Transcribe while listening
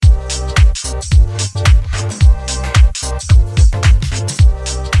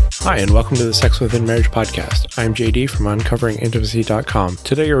Hi, and welcome to the Sex Within Marriage podcast. I'm JD from uncoveringintimacy.com.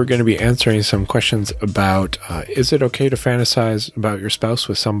 Today we're going to be answering some questions about, is it okay to fantasize about your spouse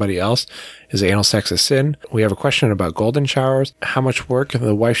with somebody else? Is anal sex a sin? We have a question about golden showers, how much work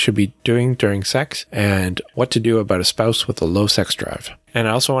the wife should be doing during sex, and what to do about a spouse with a low sex drive. And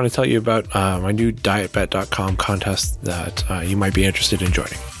I also want to tell you about my new dietbet.com contest that you might be interested in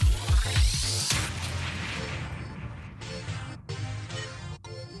joining.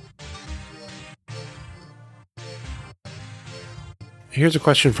 Here's a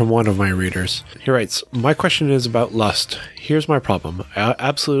question from one of my readers. He writes, "My question is about lust. Here's my problem. I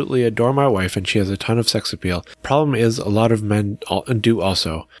absolutely adore my wife and she has a ton of sex appeal. Problem is, a lot of men do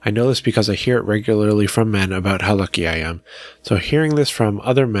also. I know this because I hear it regularly from men about how lucky I am. So hearing this from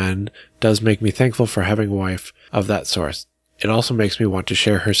other men does make me thankful for having a wife of that source. It also makes me want to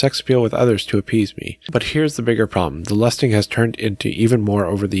share her sex appeal with others to appease me. But here's the bigger problem. The lusting has turned into even more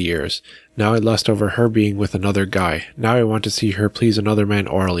over the years. Now I lust over her being with another guy. Now I want to see her please another man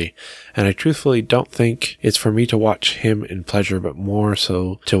orally. And I truthfully don't think it's for me to watch him in pleasure, but more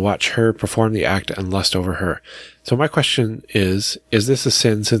so to watch her perform the act and lust over her. So my question is this a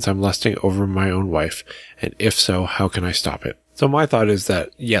sin since I'm lusting over my own wife? And if so, how can I stop it?" So my thought is that,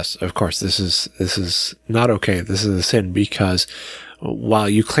 yes, of course, this is not okay. This is a sin because while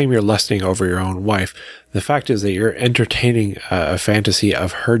you claim you're lusting over your own wife, the fact is that you're entertaining a fantasy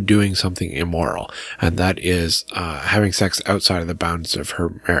of her doing something immoral. And that is having sex outside of the bounds of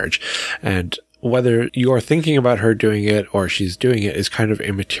her marriage. And whether you're thinking about her doing it or she's doing it is kind of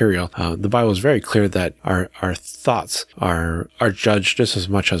immaterial. The Bible is very clear that our thoughts are judged just as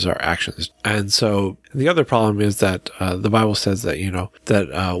much as our actions. And so the other problem is that the Bible says that,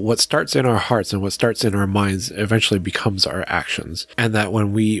 that what starts in our hearts and what starts in our minds eventually becomes our actions. And that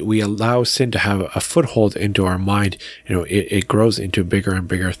when we allow sin to have a foothold into our mind, it grows into bigger and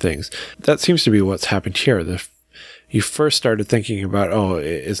bigger things. That seems to be what's happened here. You first started thinking about,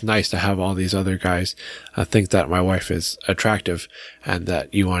 it's nice to have all these other guys think that my wife is attractive and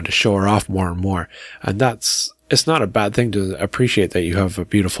that you wanted to show her off more and more. And it's not a bad thing to appreciate that you have a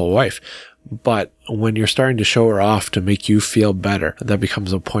beautiful wife. But when you're starting to show her off to make you feel better, that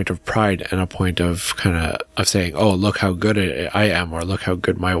becomes a point of pride and a point of of saying, oh, look how good I am, or look how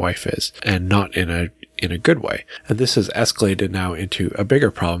good my wife is, and not in a good way. And this has escalated now into a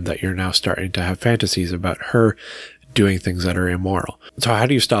bigger problem that you're now starting to have fantasies about her doing things that are immoral. So how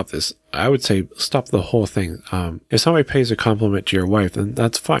do you stop this? I would say stop the whole thing. If somebody pays a compliment to your wife, then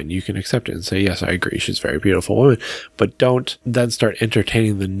that's fine. You can accept it and say, yes, I agree. She's a very beautiful woman. But don't then start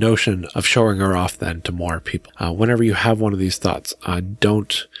entertaining the notion of showing her off then to more people. Whenever you have one of these thoughts,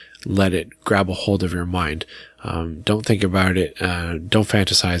 don't let it grab a hold of your mind. Don't think about it. Don't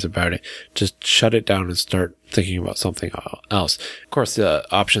fantasize about it. Just shut it down and start thinking about something else. Of course, the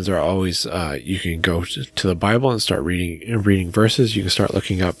options are always, you can go to the Bible and start reading verses. You can start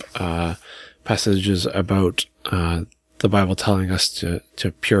looking up, passages about, the Bible telling us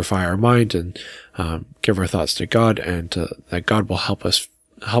to purify our mind and, give our thoughts to God, and that God will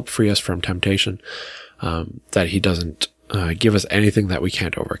help free us from temptation, that he doesn't give us anything that we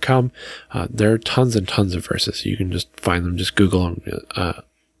can't overcome. There are tons and tons of verses. You can just find them. Just Google them,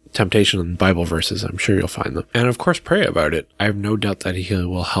 temptation and Bible verses. I'm sure you'll find them. And of course, pray about it. I have no doubt that he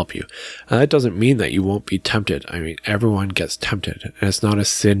will help you. And that doesn't mean that you won't be tempted. I mean, everyone gets tempted, and it's not a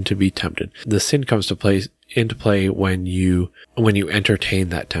sin to be tempted. The sin comes into play when you entertain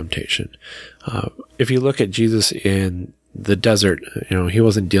that temptation. If you look at Jesus in the desert, he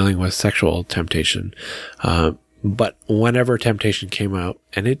wasn't dealing with sexual temptation. But whenever temptation came out,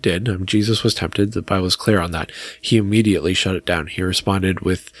 and it did, Jesus was tempted, the Bible is clear on that, he immediately shut it down. He responded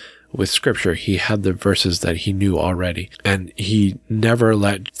with scripture. He had the verses that he knew already. And he never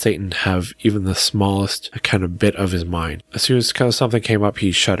let Satan have even the smallest kind of bit of his mind. As soon as something came up,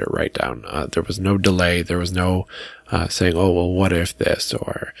 he shut it right down. There was no delay. There was no saying, oh, well, what if this?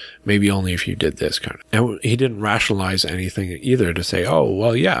 Or maybe only if you did this kind of. And he didn't rationalize anything either to say, oh,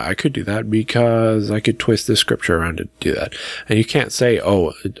 well, yeah, I could do that because I could twist this scripture around to do that. And you can't say,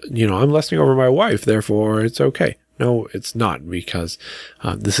 oh, I'm lusting over my wife, therefore it's okay. No, it's not, because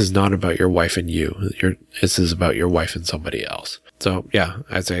this is not about your wife and you. This is about your wife and somebody else. So yeah,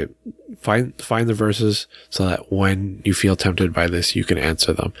 I'd say find the verses so that when you feel tempted by this, you can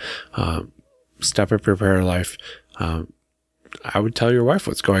answer them. Step up your prayer life. I would tell your wife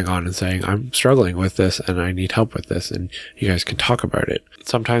what's going on and saying, I'm struggling with this and I need help with this, and you guys can talk about it.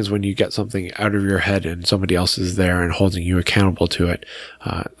 Sometimes when you get something out of your head and somebody else is there and holding you accountable to it,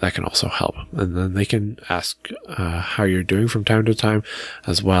 that can also help. And then they can ask how you're doing from time to time,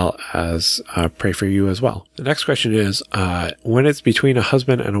 as well as pray for you as well. The next question is, when it's between a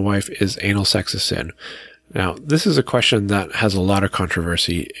husband and a wife, is anal sex a sin? Now, this is a question that has a lot of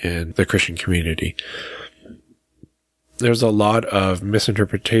controversy in the Christian community. There's a lot of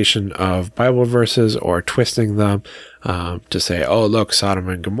misinterpretation of Bible verses or twisting them to say, oh, look, Sodom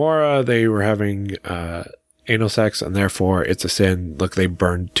and Gomorrah, they were having anal sex and therefore it's a sin. Look, they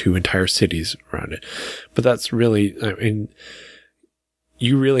burned 2 entire cities around it. But that's really, I mean,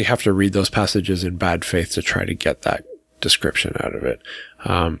 you really have to read those passages in bad faith to try to get that description out of it.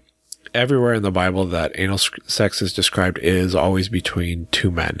 Everywhere in the Bible that anal sex is described is always between 2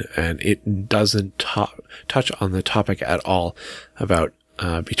 men, and it doesn't touch on the topic at all about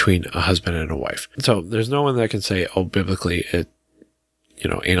between a husband and a wife. So there's no one that can say, oh, biblically,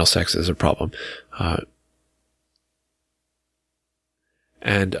 anal sex is a problem.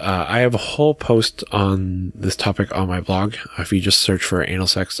 And I have a whole post on this topic on my blog. If you just search for anal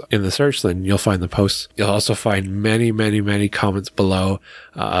sex in the search, then you'll find the posts. You'll also find many, many, many comments below.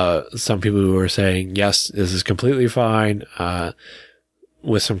 Some people who are saying, yes, this is completely fine,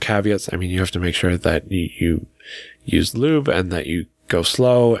 with some caveats. I mean, you have to make sure that you use lube and that you go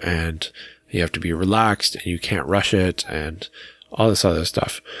slow and you have to be relaxed and you can't rush it and all this other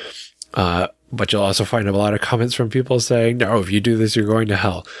stuff. But you'll also find a lot of comments from people saying, no, if you do this, you're going to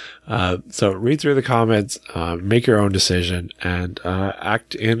hell. So read through the comments, make your own decision, and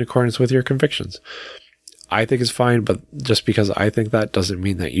act in accordance with your convictions. I think it's fine, but just because I think that doesn't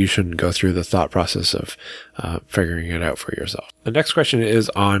mean that you shouldn't go through the thought process of figuring it out for yourself. The next question is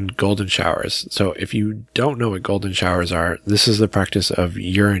on golden showers. So if you don't know what golden showers are, this is the practice of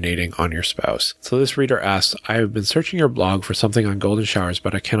urinating on your spouse. So this reader asks, I have been searching your blog for something on golden showers,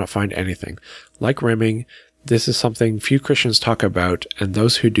 but I cannot find anything. Like rimming, this is something few Christians talk about, and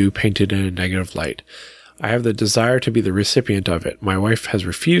those who do paint it in a negative light. I have the desire to be the recipient of it. My wife has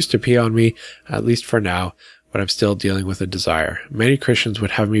refused to pee on me, at least for now, but I'm still dealing with a desire. Many Christians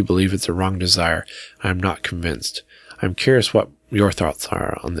would have me believe it's a wrong desire. I'm not convinced. I'm curious what your thoughts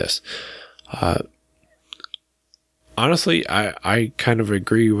are on this. Honestly, I kind of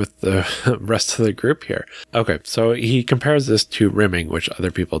agree with the rest of the group here. Okay, so he compares this to rimming, which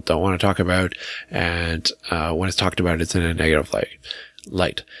other people don't want to talk about, and when it's talked about, it's in a negative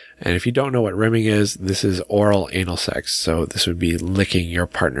light. And if you don't know what rimming is, this is oral anal sex. So this would be licking your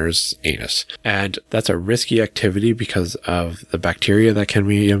partner's anus. And that's a risky activity because of the bacteria that can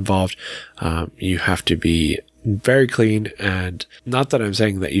be involved. You have to be very clean, and not that I'm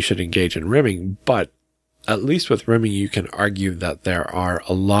saying that you should engage in rimming, but at least with rimming, you can argue that there are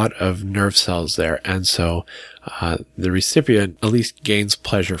a lot of nerve cells there. And so the recipient at least gains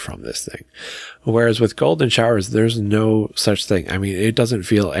pleasure from this thing. Whereas with golden showers, there's no such thing. I mean, it doesn't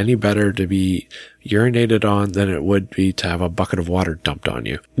feel any better to be urinated on than it would be to have a bucket of water dumped on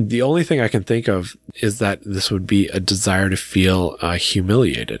you. The only thing I can think of is that this would be a desire to feel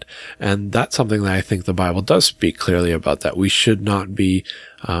humiliated. And that's something that I think the Bible does speak clearly about, that we should not be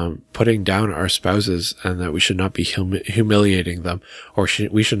putting down our spouses and that we should not be humiliating them, or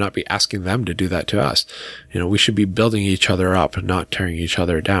we should not be asking them to do that to us. We should be building each other up, not tearing each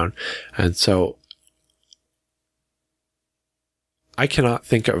other down. And so I cannot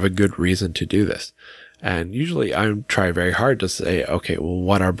think of a good reason to do this. And usually I try very hard to say, okay, well,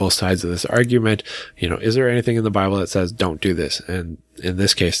 what are both sides of this argument? Is there anything in the Bible that says don't do this? And in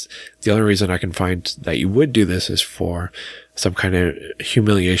this case, the only reason I can find that you would do this is for some kind of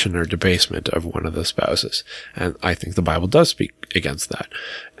humiliation or debasement of one of the spouses. And I think the Bible does speak against that.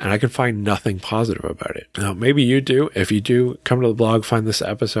 And I can find nothing positive about it. Now, maybe you do. If you do, come to the blog, find this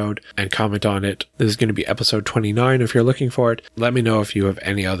episode, and comment on it. This is going to be episode 29 if you're looking for it. Let me know if you have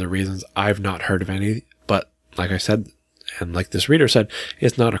any other reasons. I've not heard of any, but like I said, and like this reader said,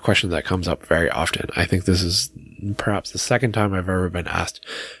 it's not a question that comes up very often. I think this is perhaps the second time I've ever been asked,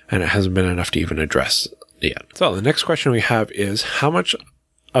 and it hasn't been enough to even address yet. So the next question we have is, how much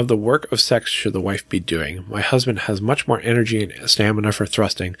of the work of sex should the wife be doing? My husband has much more energy and stamina for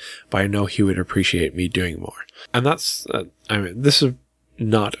thrusting, but I know he would appreciate me doing more. And that's, this is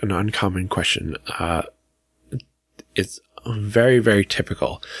not an uncommon question. It's very, very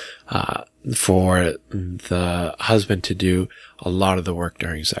typical for the husband to do a lot of the work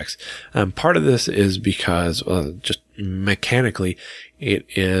during sex. And part of this is because, just mechanically, it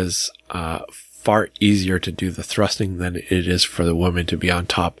is far easier to do the thrusting than it is for the woman to be on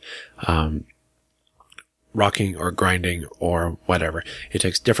top rocking or grinding or whatever. It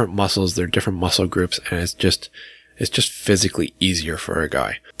takes different muscles. They're different muscle groups, and it's just physically easier for a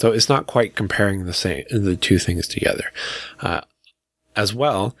guy. So it's not quite comparing the two things together. As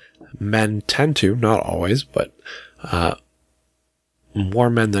well, men tend to, not always, but more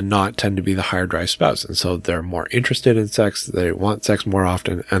men than not tend to be the higher drive spouse. And so they're more interested in sex. They want sex more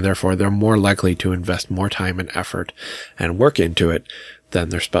often, and therefore they're more likely to invest more time and effort and work into it than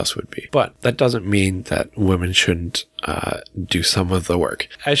their spouse would be. But that doesn't mean that women shouldn't do some of the work.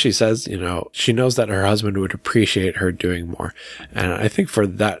 As she says, she knows that her husband would appreciate her doing more. And I think for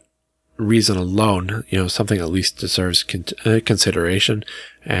that reason alone, something at least deserves consideration,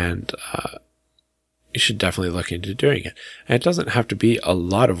 and you should definitely look into doing it. And it doesn't have to be a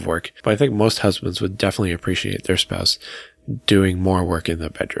lot of work, but I think most husbands would definitely appreciate their spouse doing more work in the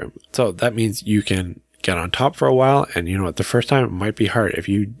bedroom. So that means you can get on top for a while, and the first time it might be hard. If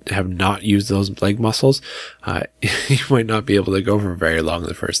you have not used those leg muscles, you might not be able to go for very long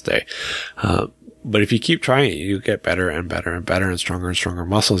the first day. But if you keep trying it, you get better and better and better and stronger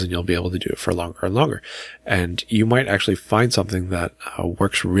muscles, and you'll be able to do it for longer and longer. And you might actually find something that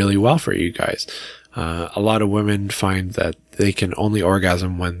works really well for you guys. A lot of women find that they can only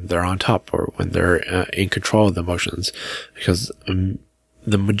orgasm when they're on top or when they're in control of the emotions, because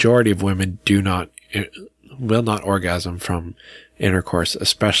the majority of women will not orgasm from intercourse,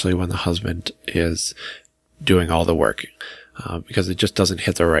 especially when the husband is doing all the work, because it just doesn't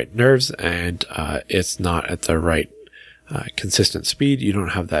hit the right nerves, and it's not at the right consistent speed. You don't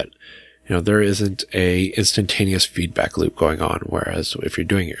have that, there isn't a instantaneous feedback loop going on. Whereas if you're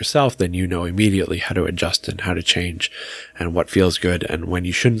doing it yourself, then immediately how to adjust and how to change and what feels good and when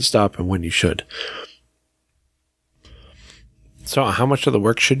you shouldn't stop and when you should. So how much of the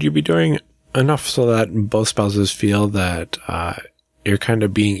work should you be doing? Enough so that both spouses feel that you're kind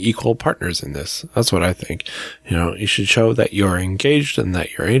of being equal partners in this. That's what I think. You should show that you're engaged and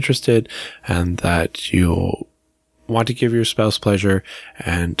that you're interested and that you want to give your spouse pleasure,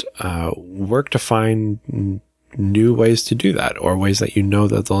 and work to find new ways to do that, or ways that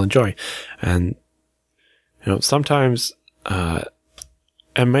that they'll enjoy. And sometimes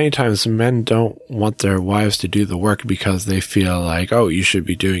and many times men don't want their wives to do the work because they feel like, oh, you should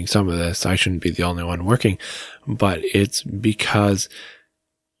be doing some of this, I shouldn't be the only one working. But it's because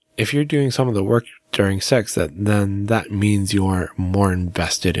if you're doing some of the work during sex, then that means you're more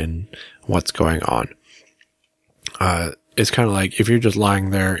invested in what's going on. It's kind of like if you're just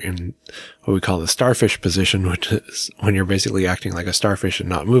lying there in what we call the starfish position, which is when you're basically acting like a starfish and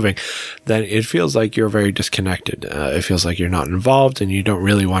not moving, then it feels like you're very disconnected. It feels like you're not involved and you don't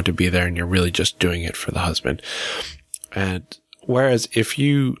really want to be there, and you're really just doing it for the husband. And whereas if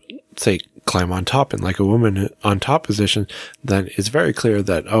you, say, climb on top in like a woman on top position, then it's very clear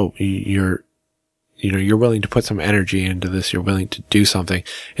that, oh, you're willing to put some energy into this. You're willing to do something.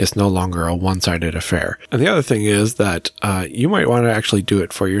 It's no longer a one-sided affair. And the other thing is that you might want to actually do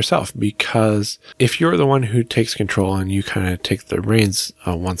it for yourself, because if you're the one who takes control and you kind of take the reins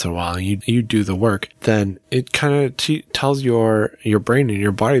once in a while and you do the work, then it kind of tells your brain and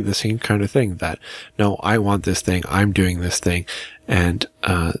your body the same kind of thing, that, no, I want this thing. I'm doing this thing. And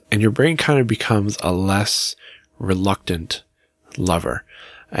your brain kind of becomes a less reluctant lover.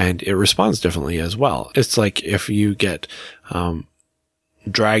 And it responds differently as well. It's like if you get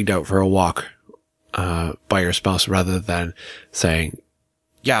dragged out for a walk by your spouse, rather than saying,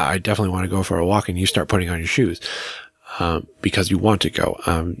 yeah, I definitely want to go for a walk, and you start putting on your shoes because you want to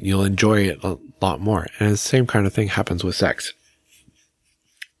go. You'll enjoy it a lot more. And the same kind of thing happens with sex.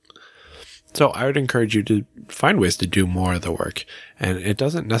 So I would encourage you to find ways to do more of the work. And it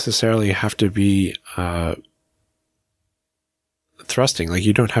doesn't necessarily have to be thrusting. Like,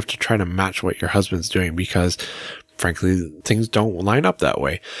 you don't have to try to match what your husband's doing, because frankly, things don't line up that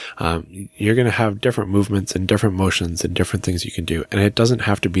way. You're going to have different movements and different motions and different things you can do. And it doesn't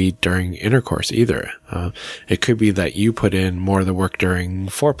have to be during intercourse either. It could be that you put in more of the work during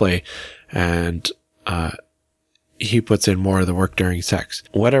foreplay and he puts in more of the work during sex.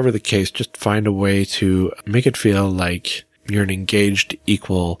 Whatever the case, just find a way to make it feel like you're an engaged,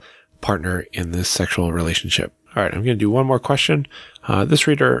 equal partner in this sexual relationship. All right, I'm going to do one more question. This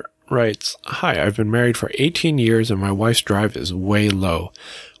reader writes, "Hi, I've been married for 18 years and my wife's drive is way low.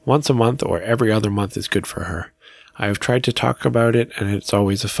 Once a month or every other month is good for her. I have tried to talk about it and it's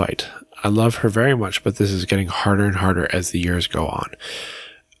always a fight. I love her very much, but this is getting harder and harder as the years go on."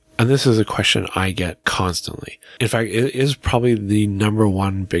 And this is a question I get constantly. In fact, it is probably the number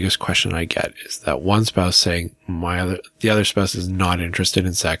one biggest question I get, is that one spouse saying, the other spouse is not interested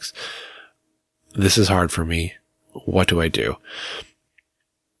in sex. This is hard for me. What do I do?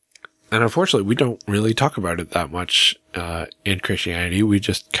 And unfortunately, we don't really talk about it that much in Christianity. We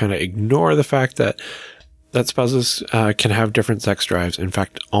just kind of ignore the fact that spouses can have different sex drives. In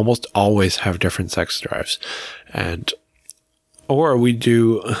fact, almost always have different sex drives. Or we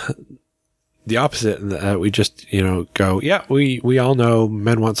do the opposite, that we just, go, yeah, we all know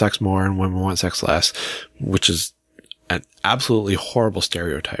men want sex more and women want sex less, which is an absolutely horrible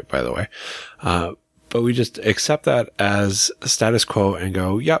stereotype, by the way. But we just accept that as status quo and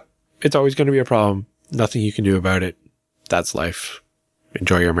go, yep, it's always going to be a problem. Nothing you can do about it. That's life.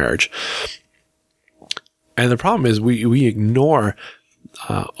 Enjoy your marriage. And the problem is we ignore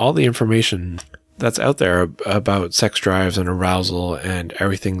all the information that's out there about sex drives and arousal and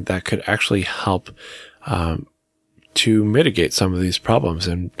everything that could actually help to mitigate some of these problems,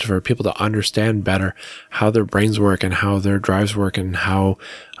 and for people to understand better how their brains work and how their drives work and how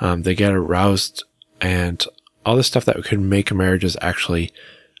they get aroused and all this stuff that could make marriages actually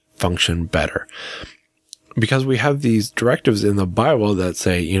function better. Because we have these directives in the Bible that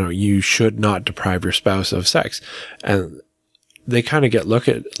say, you should not deprive your spouse of sex. And they kind of get looked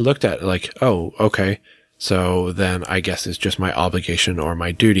at like, oh, okay, so then I guess it's just my obligation or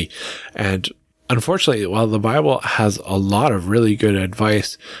my duty. And unfortunately, while the Bible has a lot of really good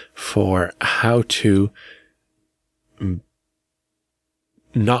advice for how to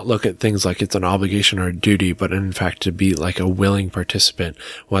not look at things like it's an obligation or a duty, but in fact to be like a willing participant,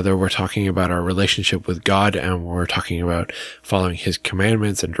 whether we're talking about our relationship with God and we're talking about following his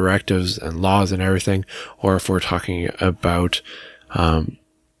commandments and directives and laws and everything, or if we're talking about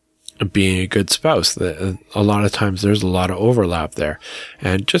being a good spouse. A lot of times there's a lot of overlap there.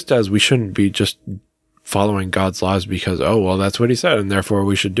 And just as we shouldn't be just following God's laws because, oh, well, that's what he said and therefore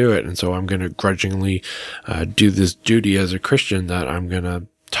we should do it. And so I'm going to grudgingly do this duty as a Christian, that I'm going to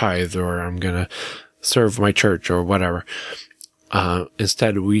tithe or I'm going to serve my church or whatever.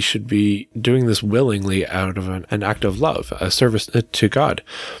 Instead, we should be doing this willingly out of an act of love, a service to God.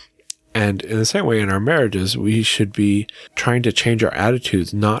 And in the same way, in our marriages, we should be trying to change our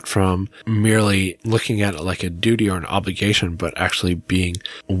attitudes, not from merely looking at it like a duty or an obligation, but actually being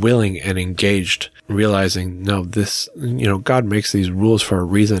willing and engaged, realizing, no, this, God makes these rules for a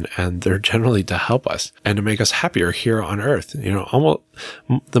reason, and they're generally to help us and to make us happier here on earth. Almost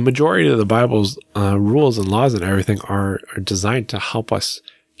the majority of the Bible's rules and laws and everything are designed to help us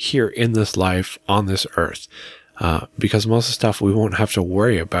here in this life on this earth. Because most of the stuff, we won't have to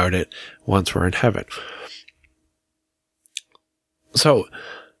worry about it once we're in heaven. So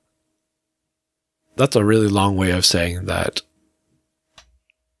that's a really long way of saying that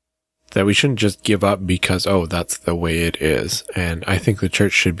we shouldn't just give up because, oh, that's the way it is. And I think the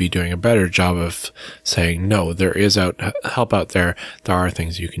church should be doing a better job of saying, no, there is help out there. There are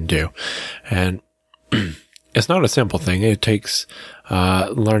things you can do. And it's not a simple thing. It takes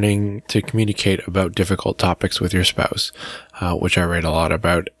learning to communicate about difficult topics with your spouse, which I read a lot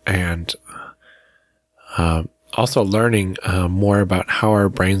about, and also learning more about how our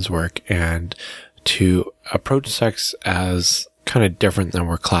brains work and to approach sex as kind of different than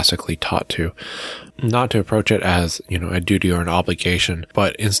we're classically taught to. Not to approach it as, a duty or an obligation,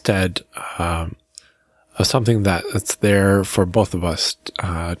 but instead something that's there for both of us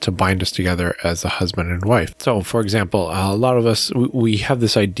to bind us together as a husband and wife. So, for example, a lot of us, we have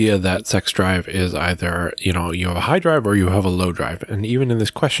this idea that sex drive is either, you have a high drive or you have a low drive. And even in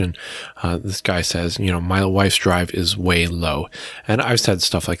this question, this guy says, my wife's drive is way low. And I've said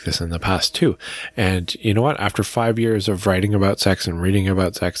stuff like this in the past too. And you know what? After 5 years of writing about sex and reading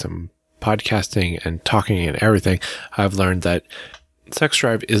about sex and podcasting and talking and everything, I've learned that sex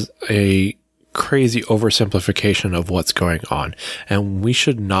drive is a crazy oversimplification of what's going on. And we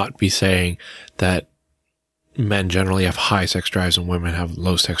should not be saying that men generally have high sex drives and women have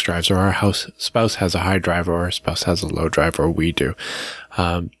low sex drives, or our spouse has a high drive or our spouse has a low drive, or we do.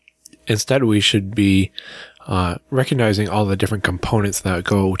 Instead, we should be recognizing all the different components that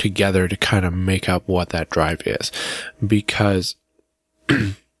go together to kind of make up what that drive is. Because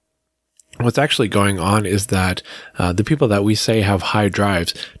what's actually going on is that the people that we say have high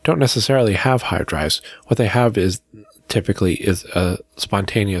drives don't necessarily have high drives. What they have is typically a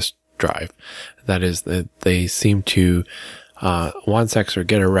spontaneous drive. That is, that they seem to want sex or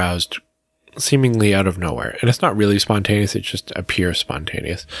get aroused seemingly out of nowhere. And it's not really spontaneous, it just appears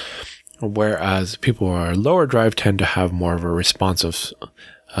spontaneous. Whereas people who are lower drive tend to have more of a responsive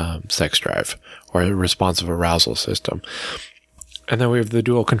sex drive or a responsive arousal system. And then we have the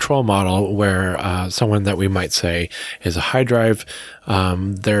dual control model where someone that we might say is a high drive,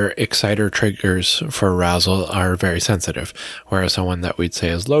 their exciter triggers for arousal are very sensitive, whereas someone that we'd say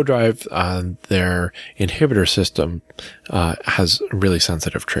is low drive, their inhibitor system has really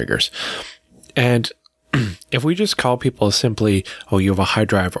sensitive triggers. And if we just call people simply, oh, you have a high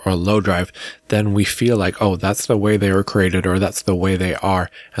drive or a low drive, then we feel like, oh, that's the way they were created or that's the way they are,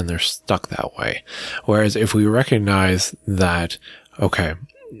 and they're stuck that way. Whereas if we recognize that, okay,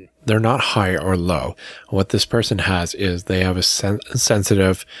 they're not high or low, what this person has is they have a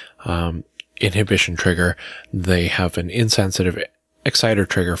sensitive inhibition trigger, they have an insensitive exciter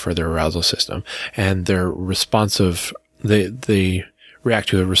trigger for their arousal system, and they're responsive, they react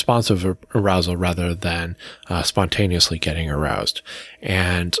to a responsive arousal rather than spontaneously getting aroused.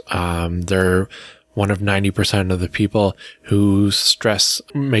 And they're one of 90% of the people whose stress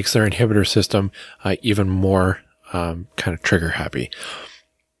makes their inhibitor system even more kind of trigger happy.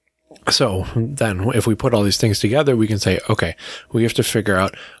 So then if we put all these things together, we can say, okay, we have to figure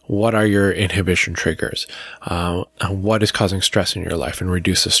out what are your inhibition triggers, what is causing stress in your life, and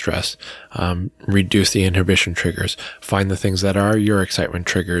reduce the stress, reduce the inhibition triggers, find the things that are your excitement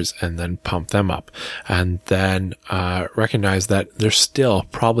triggers, and then pump them up. And then recognize that they're still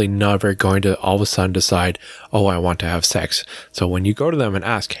probably never going to all of a sudden decide, oh, I want to have sex. So when you go to them and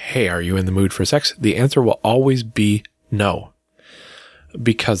ask, hey, are you in the mood for sex? The answer will always be no.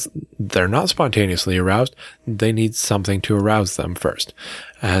 Because they're not spontaneously aroused, they need something to arouse them first.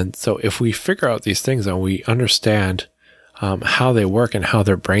 And so if we figure out these things and we understand how they work and how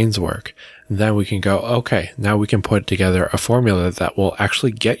their brains work, then we can go, okay, now we can put together a formula that will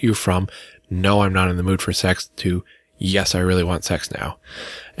actually get you from, no, I'm not in the mood for sex, to, yes, I really want sex now.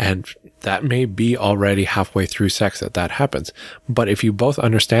 And that may be already halfway through sex that happens. But if you both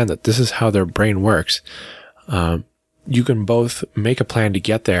understand that this is how their brain works, you can both make a plan to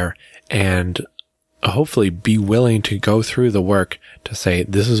get there and hopefully be willing to go through the work to say,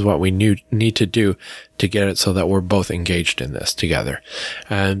 this is what we need to do to get it so that we're both engaged in this together.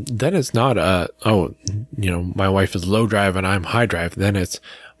 And then it's not my wife is low drive and I'm high drive. Then it's,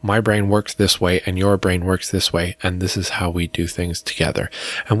 my brain works this way and your brain works this way, and this is how we do things together.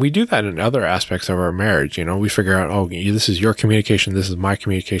 And we do that in other aspects of our marriage. We figure out, oh, this is your communication, this is my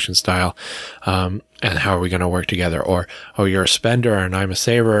communication style, and how are we going to work together? Or, oh, you're a spender and I'm a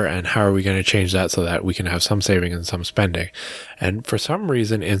saver, and how are we going to change that so that we can have some saving and some spending? And for some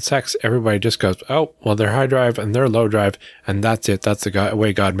reason in sex, everybody just goes, oh, well, they're high drive and they're low drive, and that's it. That's the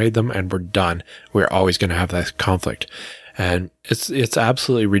way God made them, and we're done. We're always going to have that conflict. And it's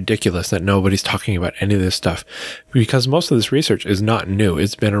absolutely ridiculous that nobody's talking about any of this stuff, because most of this research is not new.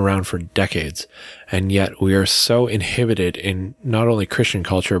 It's been around for decades. And yet we are so inhibited in not only Christian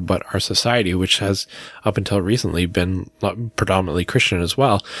culture, but our society, which has up until recently been predominantly Christian as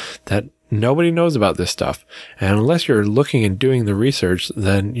well, that nobody knows about this stuff. And unless you're looking and doing the research,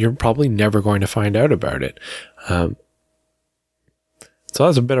 then you're probably never going to find out about it. So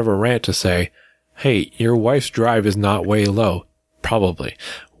that's a bit of a rant to say, hey, your wife's drive is not way low. Probably.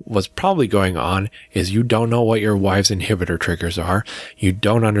 What's probably going on is you don't know what your wife's inhibitor triggers are. You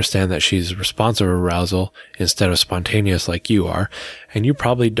don't understand that she's responsive arousal instead of spontaneous like you are. And you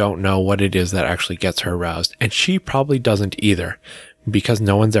probably don't know what it is that actually gets her aroused. And she probably doesn't either, because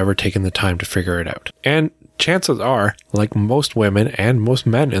no one's ever taken the time to figure it out. And chances are, like most women and most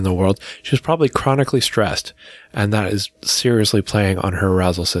men in the world, she's probably chronically stressed, and that is seriously playing on her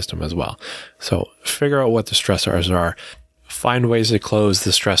arousal system as well. So figure out what the stressors are. Find ways to close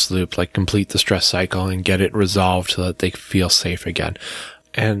the stress loop, like complete the stress cycle and get it resolved so that they feel safe again.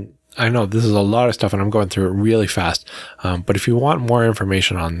 And I know this is a lot of stuff and I'm going through it really fast. But if you want more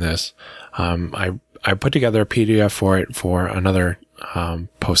information on this, I put together a PDF for it for another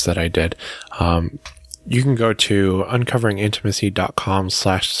post that I did. You can go to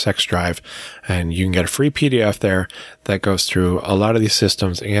uncoveringintimacy.com/sexdrive and you can get a free PDF there that goes through a lot of these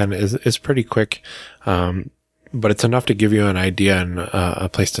systems. Again, it's pretty quick, but it's enough to give you an idea and a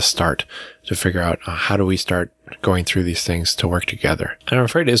place to start to figure out how do we start going through these things to work together. And I'm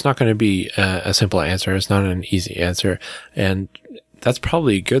afraid it's not going to be a simple answer. It's not an easy answer. And that's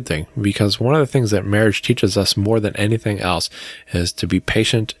probably a good thing, because one of the things that marriage teaches us more than anything else is to be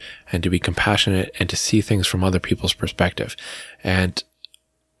patient and to be compassionate and to see things from other people's perspective. And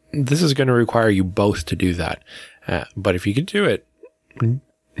this is going to require you both to do that. But if you can do it,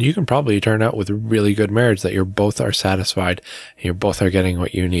 you can probably turn out with a really good marriage that you're both are satisfied and you both are getting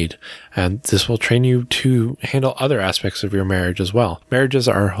what you need. And this will train you to handle other aspects of your marriage as well. Marriages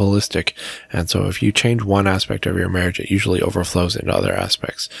are holistic. And so if you change one aspect of your marriage, it usually overflows into other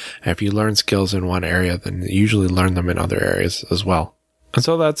aspects. And if you learn skills in one area, then you usually learn them in other areas as well. And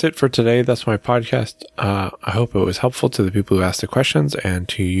so that's it for today. That's my podcast. I hope it was helpful to the people who asked the questions and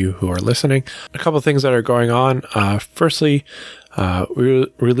to you who are listening. A couple of things that are going on. Firstly, we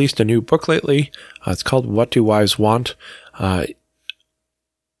released a new book lately. It's called What Do Wives Want? I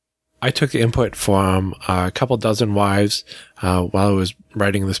took the input from a couple dozen wives while I was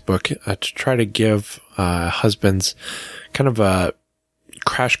writing this book to try to give husbands kind of a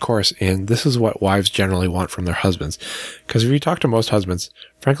crash course in this is what wives generally want from their husbands. Because if you talk to most husbands,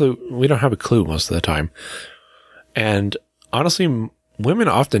 frankly, we don't have a clue most of the time. And honestly, women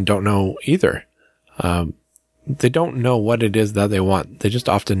often don't know either. They don't know what it is that they want. They just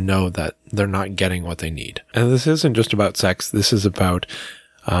often know that they're not getting what they need. And this isn't just about sex. This is about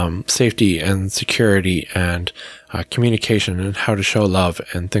safety and security and communication and how to show love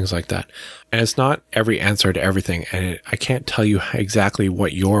and things like that. And it's not every answer to everything. And I can't tell you exactly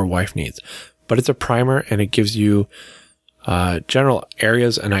what your wife needs, but it's a primer and it gives you general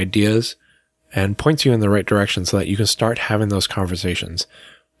areas and ideas and points you in the right direction so that you can start having those conversations.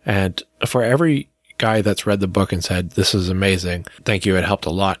 And for every guy that's read the book and said, "This is amazing. Thank you. It helped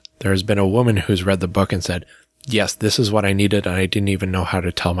a lot," there's been a woman who's read the book and said, "Yes, this is what I needed, and I didn't even know how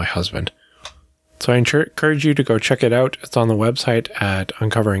to tell my husband." So I encourage you to go check it out. It's on the website at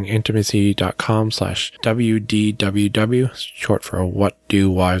uncoveringintimacy.com/WDWW, short for What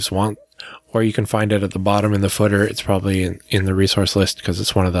Do Wives Want? Or you can find it at the bottom in the footer. It's probably in the resource list because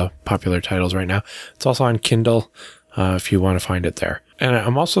it's one of the popular titles right now. It's also on Kindle if you want to find it there. And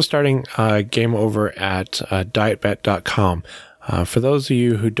I'm also starting a game over at dietbet.com. For those of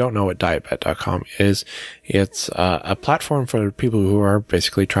you who don't know what dietbet.com is, it's a platform for people who are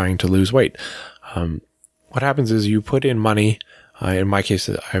basically trying to lose weight. What happens is you put in money. In my case,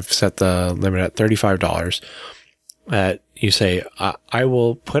 I've set the limit at $35. You say, I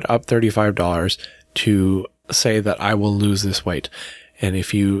will put up $35 to say that I will lose this weight. And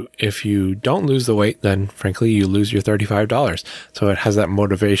if you don't lose the weight, then frankly, you lose your $35. So it has that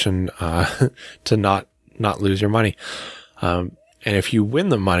motivation, to not lose your money. And if you win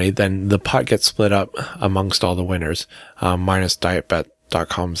the money, then the pot gets split up amongst all the winners, minus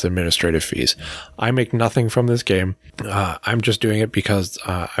dietbet.com's administrative fees. I make nothing from this game. I'm just doing it because,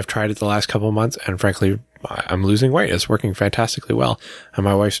 I've tried it the last couple of months and frankly, I'm losing weight. It's working fantastically well. And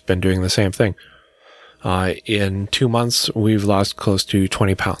my wife's been doing the same thing. In 2 months, we've lost close to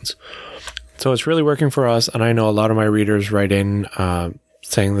 20 pounds. So it's really working for us. And I know a lot of my readers write in,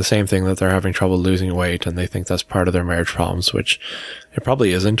 saying the same thing, that they're having trouble losing weight and they think that's part of their marriage problems, which it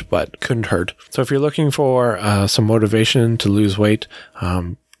probably isn't, but couldn't hurt. So if you're looking for some motivation to lose weight,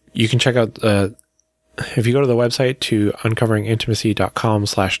 you can check out if you go to the website to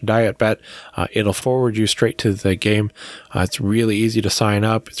uncoveringintimacy.com/dietbet, it'll forward you straight to the game. It's really easy to sign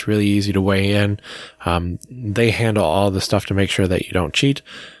up. It's really easy to weigh in. They handle all the stuff to make sure that you don't cheat.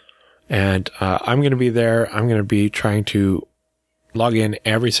 And I'm going to be there. I'm going to be trying to log in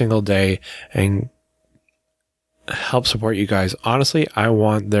every single day and help support you guys. Honestly, I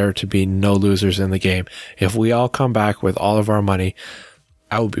want there to be no losers in the game. If we all come back with all of our money,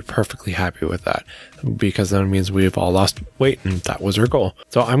 I would be perfectly happy with that, because then it means we've all lost weight and that was our goal.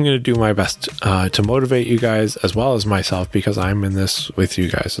 So I'm going to do my best to motivate you guys as well as myself, because I'm in this with you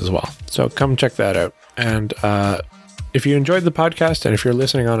guys as well. So come check that out. And if you enjoyed the podcast and if you're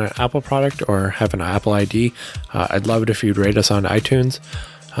listening on an Apple product or have an Apple ID, I'd love it if you'd rate us on iTunes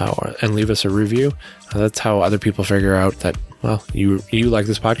and leave us a review. That's how other people figure out that, well, you like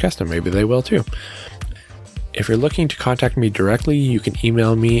this podcast and maybe they will too. If you're looking to contact me directly, you can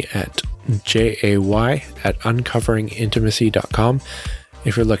email me at jay@uncoveringintimacy.com.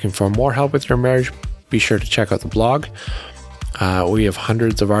 If you're looking for more help with your marriage, be sure to check out the blog. We have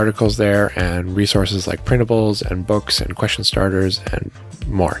hundreds of articles there and resources like printables and books and question starters and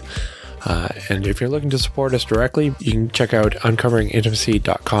more. And if you're looking to support us directly, you can check out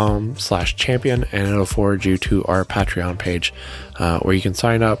uncoveringintimacy.com/champion, and it'll forward you to our Patreon page, where you can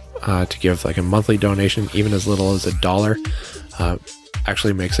sign up to give like a monthly donation. Even as little as $1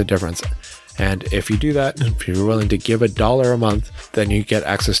 actually makes a difference. And if you do that, if you're willing to give $1 a month, then you get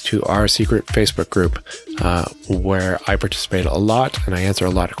access to our secret Facebook group, where I participate a lot and I answer a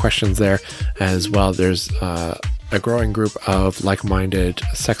lot of questions there. As well, there's a growing group of like-minded,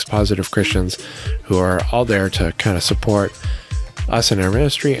 sex-positive Christians who are all there to kind of support us in our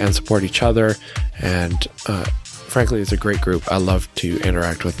ministry and support each other. And frankly, it's a great group. I love to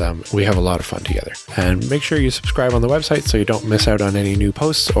interact with them. We have a lot of fun together. And make sure you subscribe on the website so you don't miss out on any new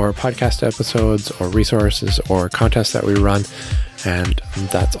posts or podcast episodes or resources or contests that we run. And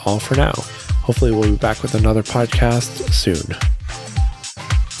that's all for now. Hopefully we'll be back with another podcast soon.